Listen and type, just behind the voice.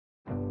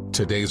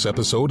Today's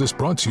episode is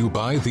brought to you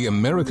by the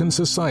American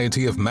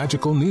Society of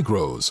Magical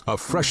Negroes, a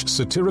fresh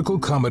satirical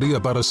comedy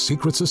about a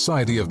secret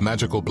society of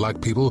magical black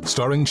people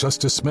starring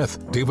Justice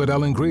Smith, David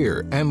Allen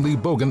Greer, Ann Lee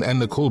Bogan, and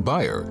Nicole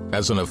Byer.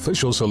 As an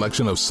official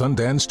selection of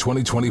Sundance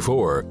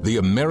 2024, the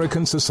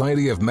American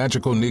Society of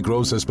Magical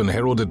Negroes has been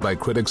heralded by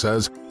critics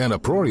as an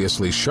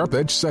uproariously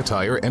sharp-edged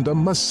satire and a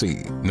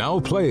must-see. Now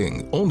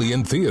playing only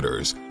in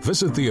theaters.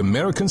 Visit the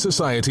American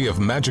Society of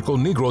Magical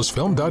Negroes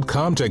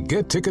Film.com to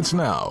get tickets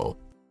now.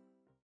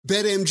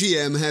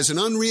 BetMGM has an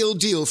unreal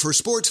deal for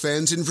sports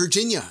fans in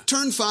Virginia.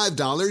 Turn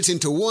 $5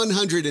 into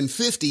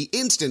 $150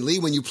 instantly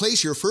when you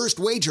place your first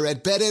wager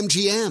at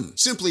BetMGM.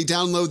 Simply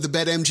download the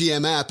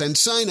BetMGM app and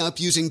sign up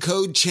using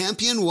code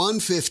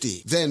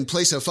CHAMPION150. Then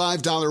place a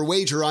 $5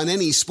 wager on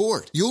any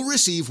sport. You'll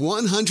receive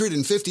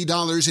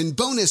 $150 in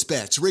bonus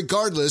bets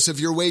regardless of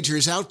your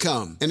wager's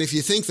outcome. And if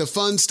you think the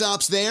fun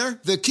stops there,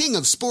 the King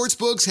of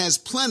Sportsbooks has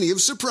plenty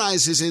of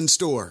surprises in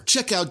store.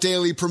 Check out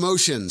daily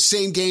promotions,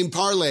 same-game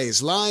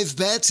parlays, live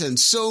bets, and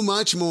so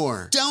much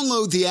more.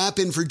 Download the app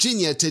in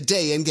Virginia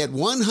today and get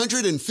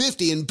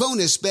 $150 in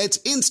bonus bets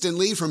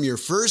instantly from your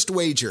first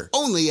wager.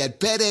 Only at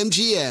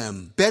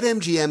BetMGM.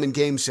 BetMGM and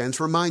GameSense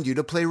remind you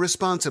to play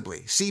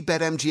responsibly. See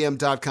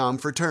BetMGM.com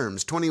for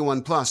terms.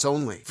 21 plus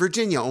only.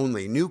 Virginia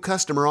only. New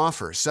customer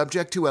offer.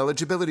 Subject to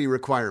eligibility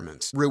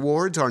requirements.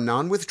 Rewards are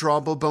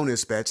non-withdrawable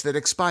bonus bets that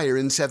expire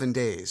in 7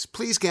 days.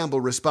 Please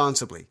gamble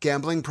responsibly.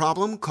 Gambling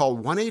problem? Call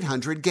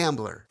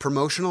 1-800-GAMBLER.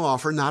 Promotional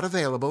offer not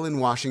available in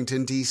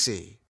Washington,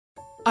 D.C.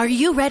 Are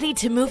you ready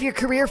to move your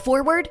career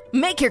forward?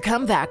 Make your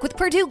comeback with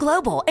Purdue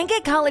Global and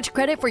get college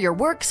credit for your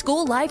work,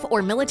 school, life,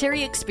 or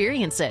military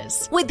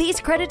experiences. With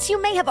these credits,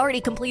 you may have already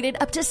completed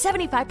up to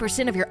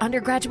 75% of your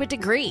undergraduate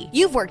degree.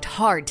 You've worked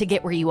hard to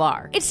get where you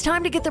are. It's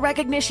time to get the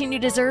recognition you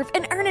deserve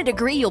and earn a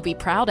degree you'll be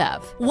proud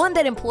of. One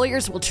that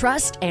employers will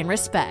trust and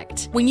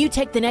respect. When you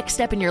take the next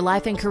step in your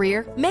life and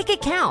career, make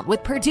it count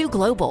with Purdue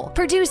Global,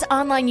 Purdue's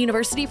online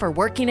university for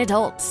working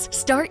adults.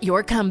 Start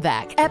your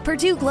comeback at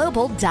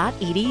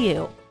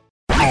purdueglobal.edu.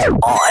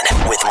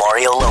 On with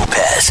Mario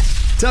Lopez.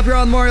 What's up, you're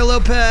on Mario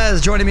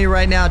Lopez. Joining me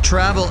right now,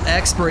 travel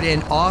expert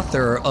and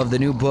author of the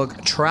new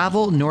book,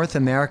 Travel North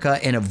America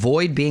and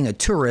Avoid Being a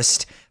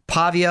Tourist,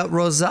 Pavia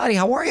Rosati.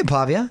 How are you,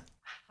 Pavia?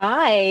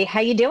 Hi, how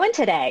you doing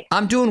today?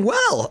 I'm doing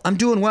well.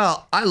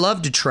 I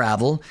love to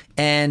travel,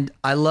 and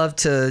I love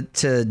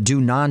to do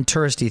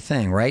non-touristy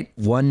thing, right?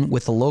 One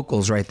with the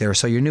locals right there.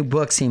 So your new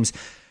book seems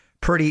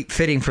pretty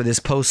fitting for this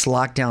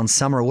post-lockdown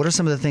summer. What are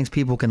some of the things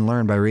people can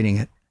learn by reading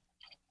it?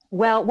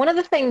 Well,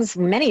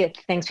 many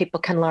things people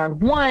can learn.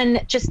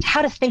 One, just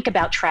how to think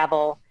about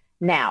travel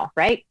now,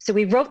 right? So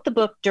we wrote the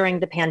book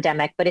during the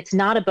pandemic, but it's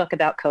not a book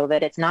about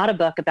COVID. It's not a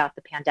book about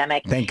the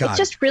pandemic. Thank God. It's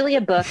just really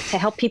a book to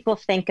help people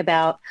think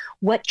about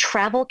what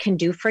travel can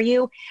do for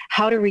you,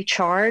 how to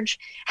recharge,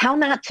 how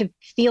not to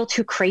feel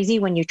too crazy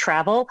when you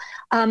travel.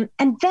 And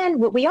then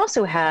what we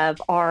also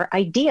have are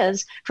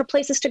ideas for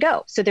places to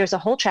go. So there's a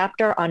whole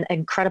chapter on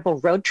incredible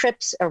road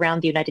trips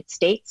around the United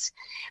States,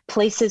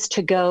 places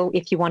to go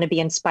if you want to be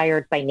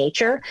inspired by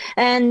nature.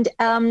 And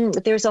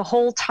there's a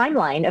whole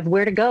timeline of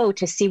where to go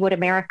to see what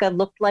America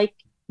looked like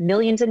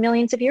millions and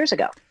millions of years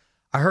ago.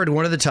 I heard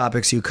one of the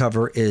topics you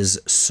cover is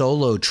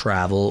solo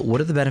travel. What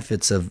are the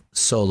benefits of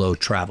solo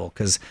travel?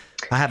 Because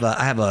I have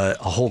a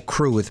whole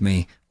crew with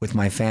me, with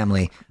my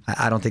family.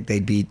 I don't think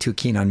they'd be too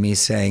keen on me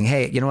saying,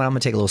 hey, you know what, I'm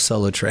going to take a little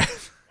solo trip.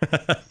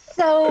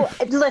 So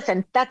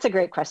listen, that's a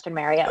great question,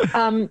 Mario.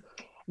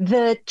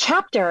 The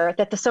chapter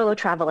that the solo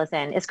travel is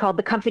in is called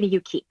The Company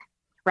You Keep,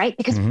 right?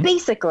 Because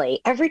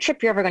basically every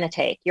trip you're ever going to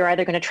take, you're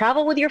either going to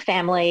travel with your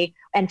family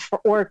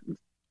or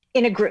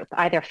in a group,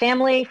 either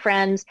family,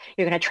 friends,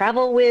 you're going to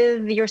travel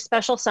with your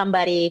special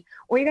somebody,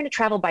 or you're going to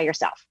travel by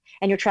yourself.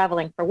 And you're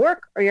traveling for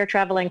work or you're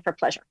traveling for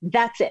pleasure.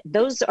 That's it.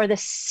 Those are the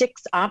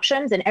 6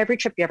 options. And every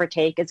trip you ever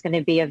take is going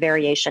to be a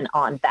variation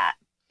on that.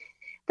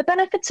 The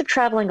benefits of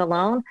traveling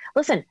alone.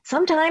 Listen,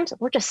 sometimes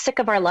we're just sick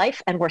of our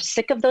life and we're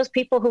sick of those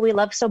people who we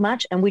love so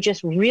much. And we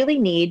just really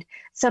need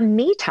some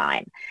me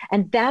time.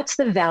 And that's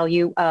the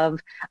value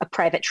of a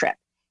private trip.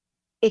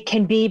 It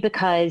can be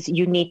because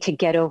you need to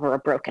get over a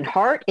broken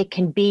heart. It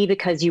can be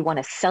because you want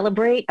to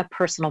celebrate a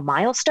personal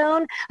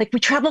milestone. Like, we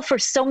travel for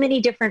so many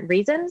different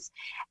reasons,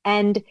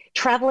 and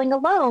traveling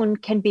alone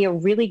can be a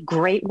really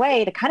great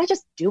way to kind of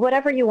just do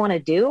whatever you want to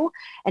do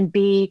and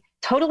be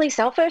totally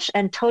selfish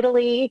and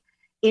totally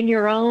in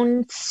your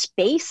own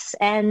space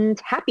and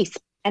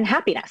happiness.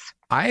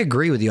 I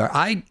agree with you.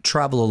 I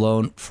travel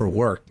alone for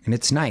work, and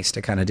it's nice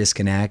to kind of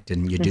disconnect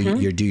and you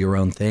do your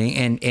own thing.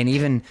 And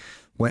even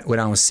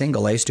when I was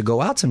single, I used to go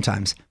out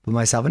sometimes with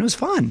myself, and it was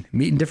fun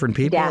meeting different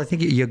people. Yeah. I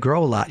think you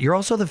grow a lot. You're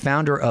also the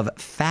founder of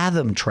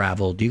Fathom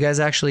Travel. Do you guys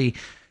actually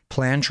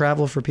plan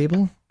travel for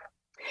people?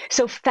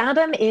 So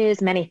Fathom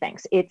is many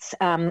things. It's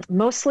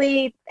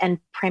mostly and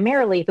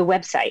primarily the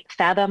website,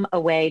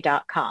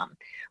 fathomaway.com,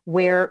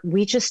 where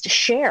we just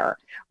share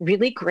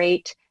really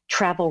great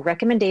travel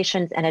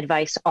recommendations and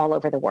advice all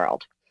over the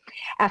world.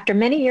 After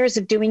many years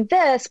of doing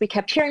this, we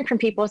kept hearing from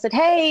people who said,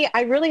 hey,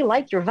 I really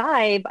like your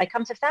vibe. I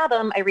come to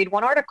Fathom, I read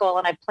one article,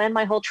 and I plan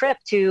my whole trip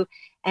to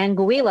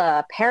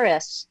Anguilla,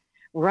 Paris,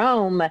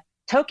 Rome,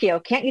 Tokyo.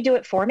 Can't you do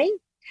it for me?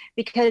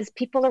 Because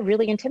people are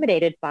really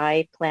intimidated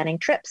by planning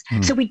trips.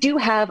 So we do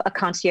have a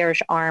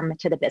concierge arm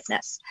to the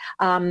business.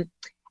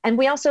 And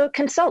we also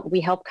consult.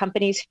 We help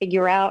companies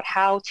figure out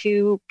how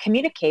to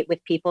communicate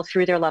with people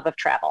through their love of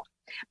travel.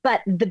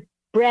 But the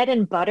bread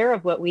and butter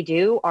of what we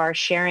do are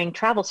sharing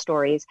travel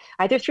stories,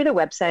 either through the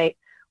website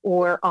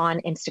or on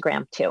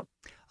Instagram too.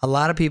 A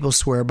lot of people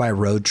swear by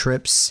road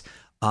trips.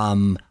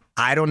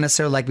 I don't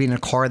necessarily like being in a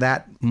car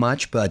that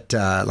much, but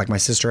like my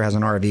sister has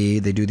an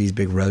RV. They do these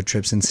big road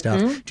trips and stuff.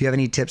 Do you have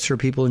any tips for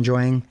people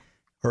enjoying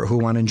or who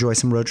want to enjoy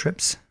some road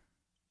trips?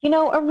 You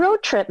know, a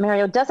road trip,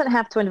 Mario, doesn't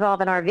have to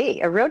involve an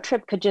RV. A road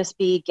trip could just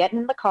be getting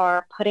in the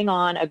car, putting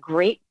on a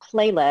great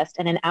playlist,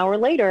 and an hour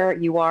later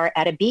you are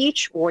at a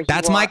beach or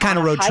That's my kind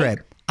of road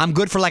trip. I'm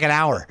good for like an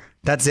hour.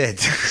 That's it.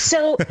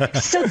 So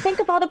think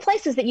of all the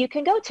places that you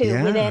can go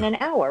to within an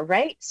hour,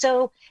 right?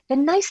 So the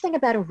nice thing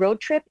about a road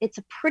trip, it's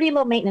a pretty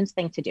low maintenance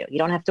thing to do. You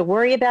don't have to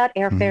worry about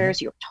airfares.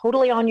 You're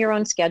totally on your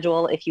own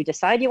schedule. If you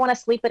decide you want to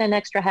sleep in an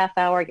extra half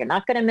hour, you're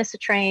not going to miss a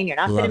train. You're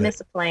not going to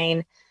miss a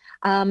plane.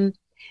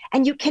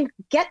 And you can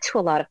get to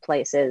a lot of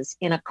places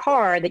in a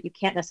car that you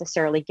can't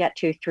necessarily get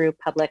to through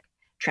public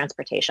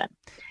transportation.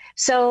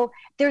 So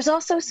there's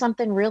also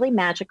something really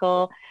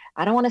magical.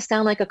 I don't want to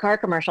sound like a car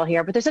commercial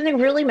here, but there's something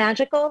really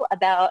magical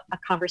about a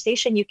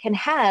conversation you can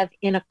have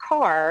in a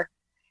car,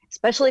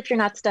 especially if you're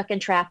not stuck in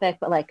traffic,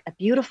 but like a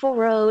beautiful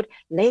road,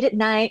 late at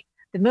night,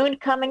 the moon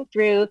coming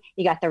through,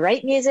 you got the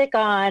right music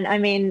on. I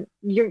mean,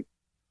 you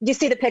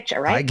see the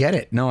picture, right? I get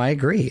it. No, I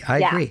agree. I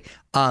agree.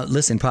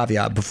 Listen,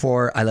 Pavia,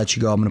 before I let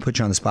you go, I'm going to put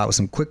you on the spot with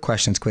some quick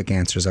questions, quick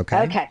answers,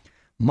 okay? Okay.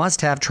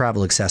 Must-have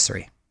travel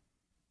accessory.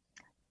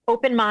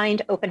 Open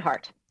mind, open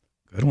heart.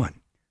 Good one.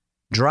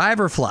 Drive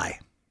or fly?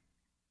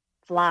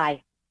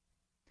 Fly.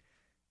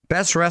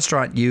 Best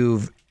restaurant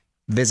you've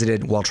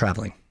visited while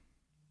traveling?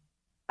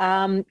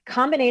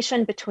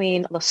 Combination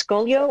between Lo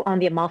Scoglio on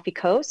the Amalfi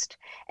Coast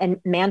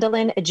and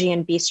Mandolin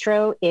Aegean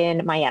Bistro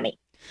in Miami.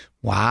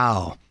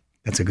 Wow.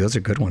 Those are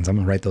good ones. I'm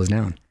going to write those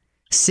down.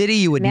 City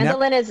you would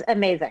Mandolin is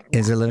amazing.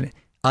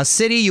 A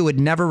city you would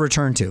never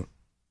return to?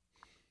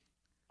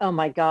 Oh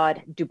my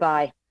God,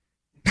 Dubai.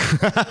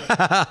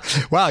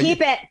 Wow.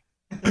 Keep it.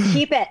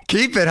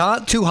 Keep it,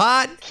 huh? Too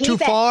hot? Too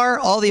far?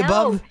 All the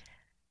above?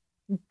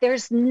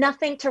 There's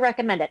nothing to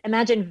recommend it.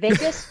 Imagine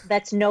Vegas,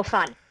 that's no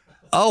fun.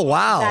 Oh,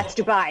 wow. That's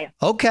Dubai.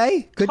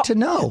 Okay, good to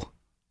know.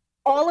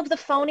 All of the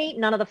phony,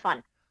 none of the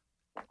fun.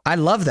 I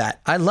love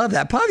that.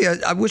 Pavia,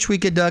 I wish we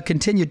could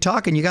continue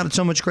talking. You got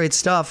so much great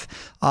stuff.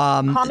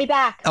 Call me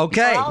back.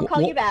 Okay. I'll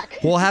call you back.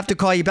 We'll have to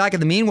call you back.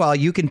 In the meanwhile,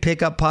 you can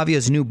pick up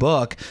Pavia's new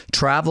book,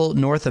 Travel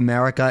North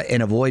America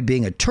and Avoid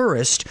Being a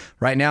Tourist.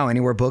 Right now,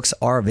 anywhere books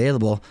are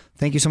available.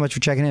 Thank you so much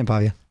for checking in,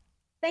 Pavia.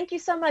 Thank you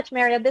so much,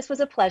 Mario. This was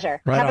a pleasure.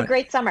 Right Have on. a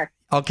great summer.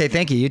 Okay,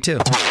 thank you. You too.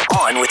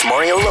 On with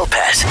Mario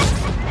Lopez.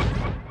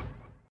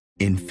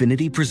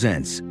 Infiniti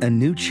presents a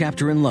new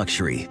chapter in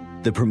luxury,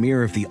 the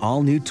premiere of the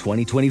all-new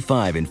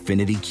 2025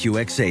 Infiniti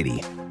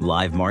QX80,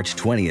 live March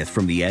 20th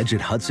from the Edge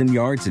at Hudson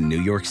Yards in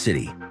New York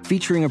City,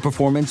 featuring a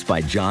performance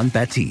by John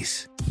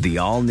Batiste. The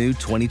all-new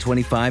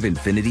 2025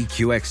 Infiniti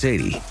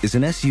QX80 is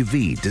an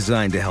SUV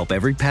designed to help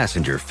every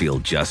passenger feel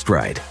just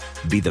right.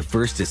 Be the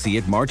first to see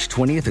it March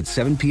 20th at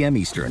 7 p.m.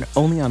 Eastern,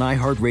 only on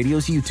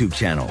iHeartRadio's YouTube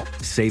channel.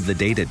 Save the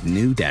date at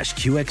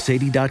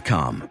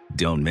new-QX80.com.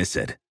 Don't miss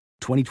it.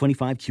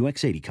 2025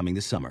 QX80 coming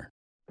this summer.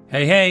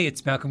 Hey,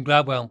 it's Malcolm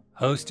Gladwell,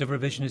 host of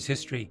Revisionist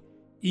History.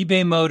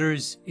 eBay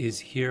Motors is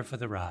here for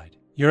the ride.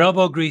 Your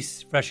elbow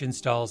grease, fresh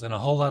installs, and a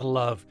whole lot of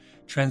love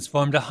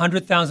transformed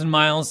 100,000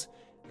 miles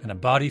and a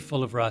body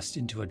full of rust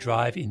into a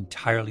drive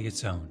entirely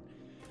its own.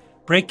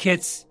 Brake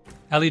kits,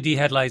 LED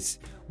headlights,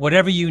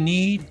 whatever you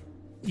need,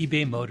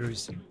 eBay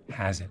Motors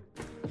has it.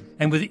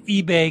 And with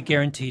eBay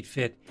Guaranteed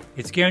Fit,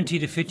 it's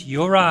guaranteed to fit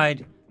your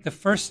ride the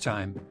first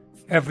time,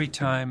 every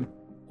time,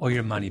 or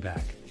your money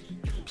back.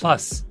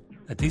 Plus,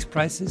 at these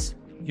prices,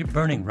 you're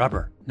burning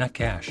rubber, not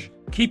cash.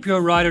 Keep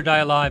your ride or die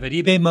alive at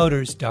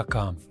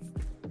ebaymotors.com.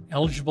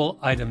 Eligible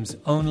items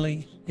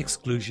only.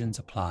 Exclusions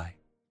apply.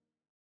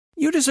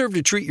 You deserve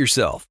to treat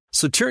yourself,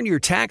 so turn your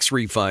tax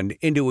refund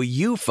into a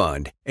U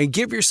fund and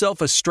give yourself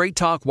a Straight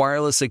Talk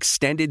Wireless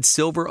Extended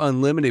Silver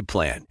Unlimited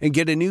plan and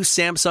get a new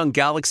Samsung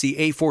Galaxy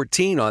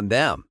A14 on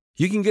them.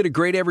 You can get a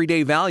great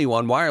everyday value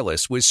on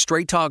wireless with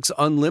Straight Talk's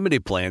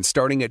unlimited plan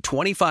starting at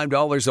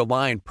 $25 a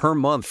line per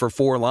month for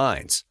 4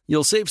 lines.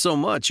 You'll save so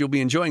much you'll be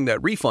enjoying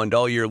that refund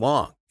all year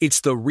long. It's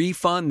the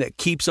refund that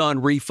keeps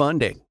on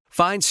refunding.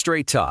 Find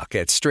Straight Talk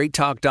at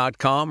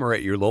straighttalk.com or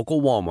at your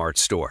local Walmart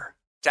store.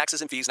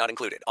 Taxes and fees not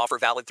included. Offer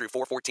valid through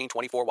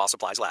 4/14/24 while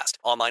supplies last.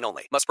 Online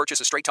only. Must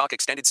purchase a Straight Talk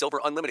Extended Silver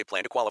Unlimited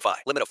plan to qualify.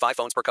 Limit of 5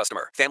 phones per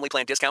customer. Family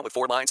plan discount with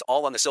 4 lines,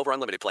 all on the Silver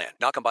Unlimited plan.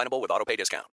 Not combinable with autopay discount.